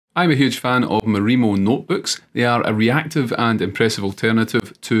I'm a huge fan of Marimo Notebooks. They are a reactive and impressive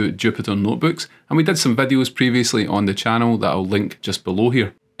alternative to Jupyter Notebooks, and we did some videos previously on the channel that I'll link just below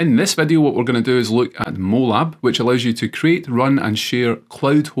here. In this video, what we're going to do is look at molab, which allows you to create, run and share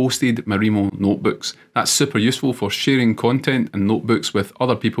cloud-hosted Marimo notebooks. That's super useful for sharing content and notebooks with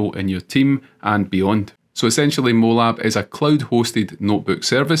other people in your team and beyond. So essentially, molab is a cloud-hosted notebook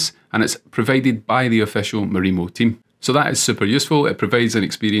service, and it's provided by the official Marimo team. So that is super useful. It provides an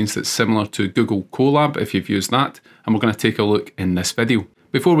experience that's similar to Google Colab if you've used that, and we're going to take a look in this video.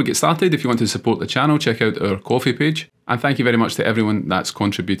 Before we get started, if you want to support the channel, check out our Ko-fi page. And thank you very much to everyone that's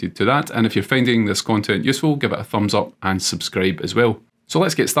contributed to that. And if you're finding this content useful, give it a thumbs up and subscribe as well. So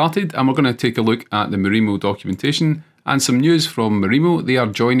let's get started, and we're going to take a look at the Marimo documentation and some news from Marimo. They are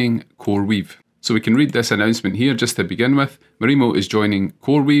joining CoreWeave. So we can read this announcement here just to begin with. Marimo is joining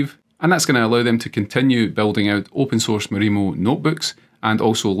CoreWeave, and that's going to allow them to continue building out open source Marimo notebooks and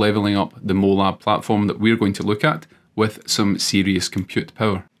also leveling up the molab platform that we're going to look at with some serious compute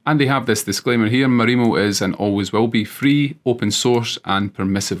power. And they have this disclaimer here: Marimo is and always will be free, open source and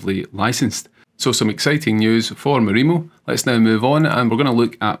permissively licensed. So some exciting news for Marimo. Let's now move on, and we're going to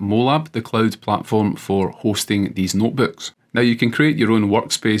look at molab, the cloud platform for hosting these notebooks. Now you can create your own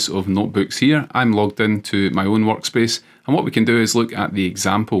workspace of notebooks here. I'm logged into my own workspace, and what we can do is look at the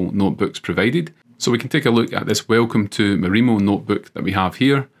example notebooks provided. So we can take a look at this Welcome to Marimo notebook that we have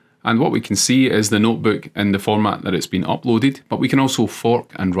here. And what we can see is the notebook in the format that it's been uploaded, but we can also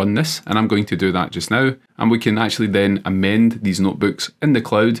fork and run this, and I'm going to do that just now. And we can actually then amend these notebooks in the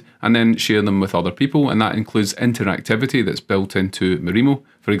cloud and then share them with other people, and that includes interactivity that's built into Marimo,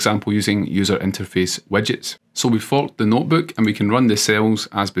 for example using user interface widgets. So we forked the notebook and we can run the cells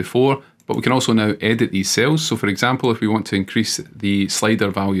as before, but we can also now edit these cells. So for example, if we want to increase the slider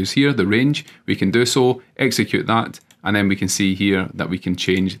values here, the range, we can do so, execute that, and then we can see here that we can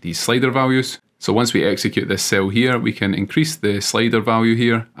change these slider values. So once we execute this cell here, we can increase the slider value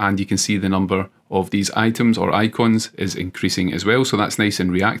here, and you can see the number of these items or icons is increasing as well. So that's nice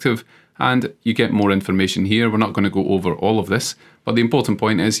and reactive, and you get more information here. We're not going to go over all of this, but the important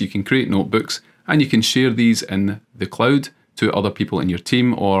point is you can create notebooks and you can share these in the cloud to other people in your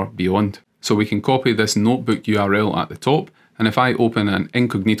team or beyond. So we can copy this notebook URL at the top, and if I open an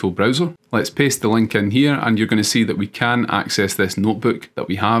incognito browser, let's paste the link in here, and you're going to see that we can access this notebook that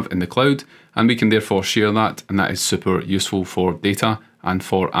we have in the cloud, and we can therefore share that, and that is super useful for data and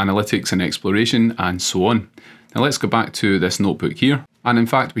for analytics and exploration and so on. Now let's go back to this notebook here, and in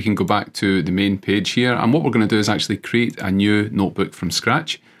fact we can go back to the main page here, and what we're going to do is actually create a new notebook from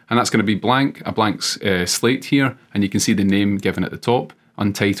scratch, and that's going to be blank, a blank slate here, and you can see the name given at the top,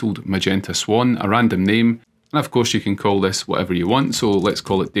 Untitled Magenta Swan, a random name. And of course you can call this whatever you want, so let's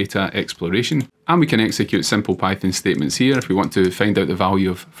call it data exploration. And we can execute simple Python statements here. If we want to find out the value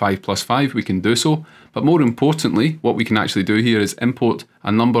of 5 plus 5, we can do so. But more importantly, what we can actually do here is import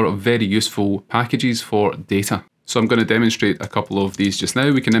a number of very useful packages for data. So I'm going to demonstrate a couple of these just now.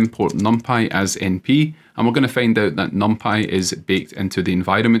 We can import numpy as np, and we're going to find out that numpy is baked into the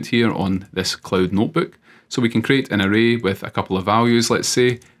environment here on this cloud notebook. So we can create an array with a couple of values, let's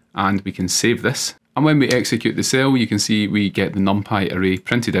say, and we can save this. And when we execute the cell, you can see we get the numpy array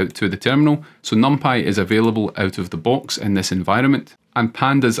printed out to the terminal. So numpy is available out of the box in this environment. And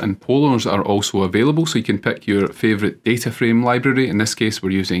pandas and polars are also available, so you can pick your favorite data frame library. In this case, we're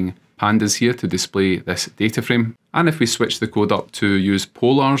using pandas here to display this data frame. And if we switch the code up to use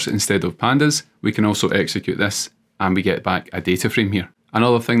polars instead of pandas, we can also execute this and we get back a data frame here.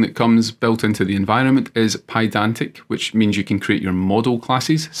 Another thing that comes built into the environment is Pydantic, which means you can create your model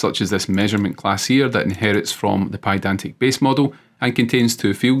classes, such as this measurement class here that inherits from the Pydantic base model and contains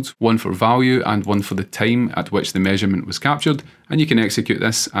two fields, one for value and one for the time at which the measurement was captured. And you can execute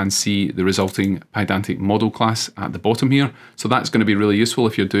this and see the resulting Pydantic model class at the bottom here. So that's going to be really useful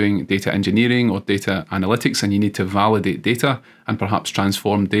if you're doing data engineering or data analytics and you need to validate data and perhaps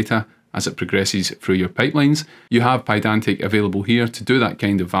transform data as it progresses through your pipelines. You have Pydantic available here to do that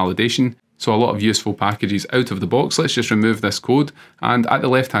kind of validation. So a lot of useful packages out of the box. Let's just remove this code. And at the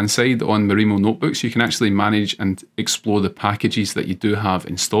left-hand side on Marimo Notebooks, you can actually manage and explore the packages that you do have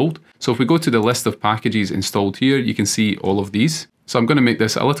installed. So if we go to the list of packages installed here, you can see all of these. So I'm going to make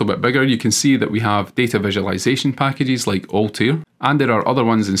this a little bit bigger. You can see that we have data visualization packages like Altair, and there are other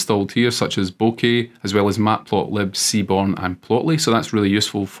ones installed here such as Bokeh, as well as Matplotlib, Seaborn and Plotly. So that's really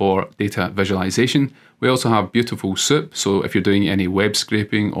useful for data visualization. We also have beautiful soup. So if you're doing any web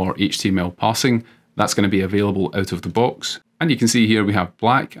scraping or HTML parsing, that's going to be available out of the box. And you can see here we have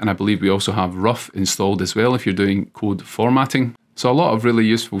Black, and I believe we also have Rough installed as well if you're doing code formatting. So a lot of really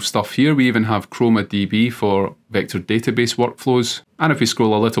useful stuff here. We even have 𝗏𝗏DB for vector database workflows. And if we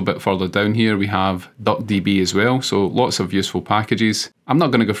scroll a little bit further down here, we have DuckDB as well. So lots of useful packages. I'm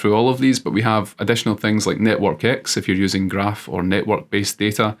not going to go through all of these, but we have additional things like NetworkX if you're using graph or network-based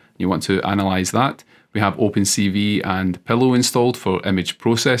data and you want to analyze that. We have OpenCV and Pillow installed for image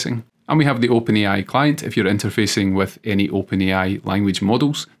processing. And we have the OpenAI client if you're interfacing with any OpenAI language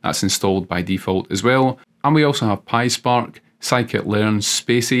models. That's installed by default as well. And we also have PySpark, scikit-learn,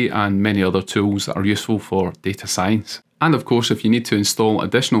 𝗏𝗍𝒻, and many other tools that are useful for data science. And of course, if you need to install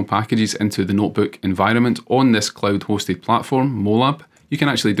additional packages into the notebook environment on this cloud-hosted platform, molab, you can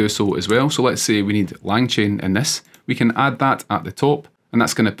actually do so as well. So let's say we need LangChain in this. We can add that at the top, and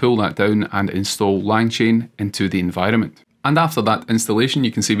that's going to pull that down and install LangChain into the environment. And after that installation,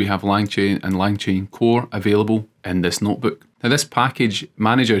 you can see we have LangChain and LangChain Core available in this notebook. Now this package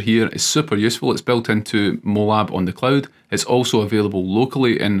manager here is super useful. It's built into molab on the cloud. It's also available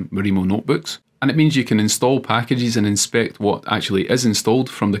locally in Marimo Notebooks. And it means you can install packages and inspect what actually is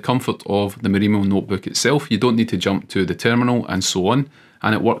installed from the comfort of the Marimo notebook itself. You don't need to jump to the terminal and so on.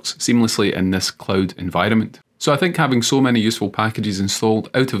 And it works seamlessly in this cloud environment. So I think having so many useful packages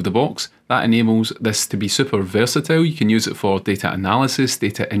installed out of the box, that enables this to be super versatile. You can use it for data analysis,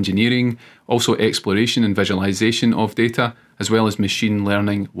 data engineering, also exploration and visualization of data, as well as machine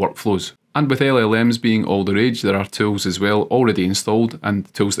learning workflows. And with LLMs being all the rage, there are tools as well already installed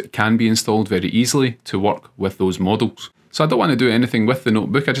and tools that can be installed very easily to work with those models. So I don't want to do anything with the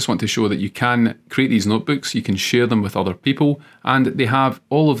notebook. I just want to show that you can create these notebooks, you can share them with other people, and they have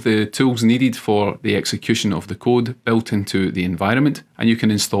all of the tools needed for the execution of the code built into the environment, and you can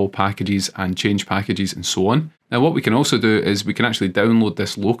install packages and change packages and so on. Now what we can also do is we can actually download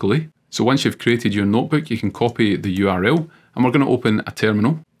this locally. So once you've created your notebook, you can copy the URL, and we're going to open a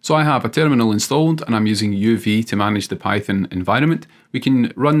terminal. So I have a terminal installed and I'm using UV to manage the Python environment. We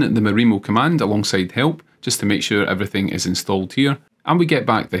can run the Marimo command alongside help just to make sure everything is installed here. And we get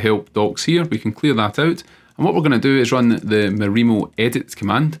back the help docs here. We can clear that out. And what we're going to do is run the Marimo edit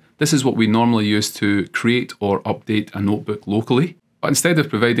command. This is what we normally use to create or update a notebook locally. But instead of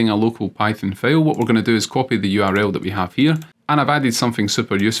providing a local Python file, what we're going to do is copy the URL that we have here. And I've added something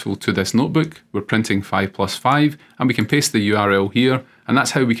super useful to this notebook. We're printing 5+5 and we can paste the URL here. And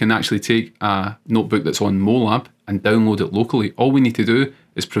that's how we can actually take a notebook that's on molab and download it locally. All we need to do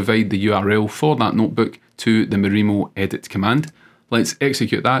is provide the URL for that notebook to the Marimo edit command. Let's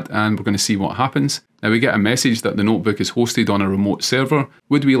execute that and we're going to see what happens. Now we get a message that the notebook is hosted on a remote server.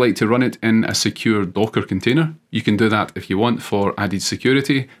 Would we like to run it in a secure Docker container? You can do that if you want for added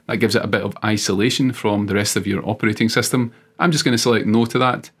security. That gives it a bit of isolation from the rest of your operating system. I'm just going to select no to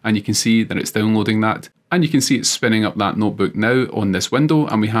that and you can see that it's downloading that. And you can see it's spinning up that notebook now on this window,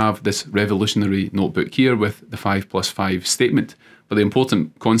 and we have this revolutionary notebook here with the 5+5 statement. But the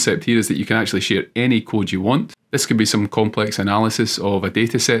important concept here is that you can actually share any code you want. This could be some complex analysis of a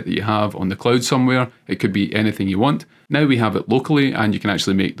data set that you have on the cloud somewhere. It could be anything you want. Now we have it locally and you can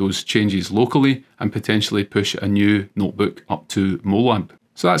actually make those changes locally and potentially push a new notebook up to molab.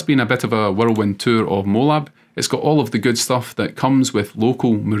 So that's been a bit of a whirlwind tour of molab. It's got all of the good stuff that comes with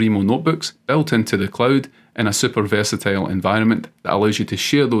local Marimo notebooks built into the cloud in a super versatile environment that allows you to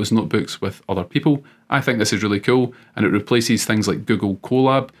share those notebooks with other people. I think this is really cool, and it replaces things like Google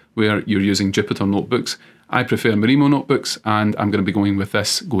Colab where you're using Jupyter notebooks. I prefer Marimo notebooks and I'm going to be going with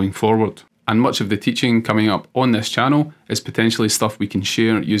this going forward. And much of the teaching coming up on this channel is potentially stuff we can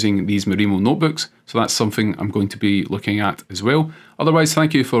share using these Marimo notebooks. So that's something I'm going to be looking at as well. Otherwise,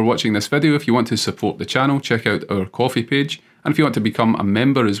 thank you for watching this video. If you want to support the channel, check out our Ko-fi page. And if you want to become a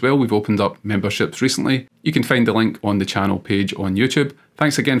member as well, we've opened up memberships recently. You can find the link on the channel page on YouTube.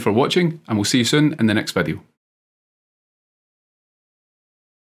 Thanks again for watching, and we'll see you soon in the next video.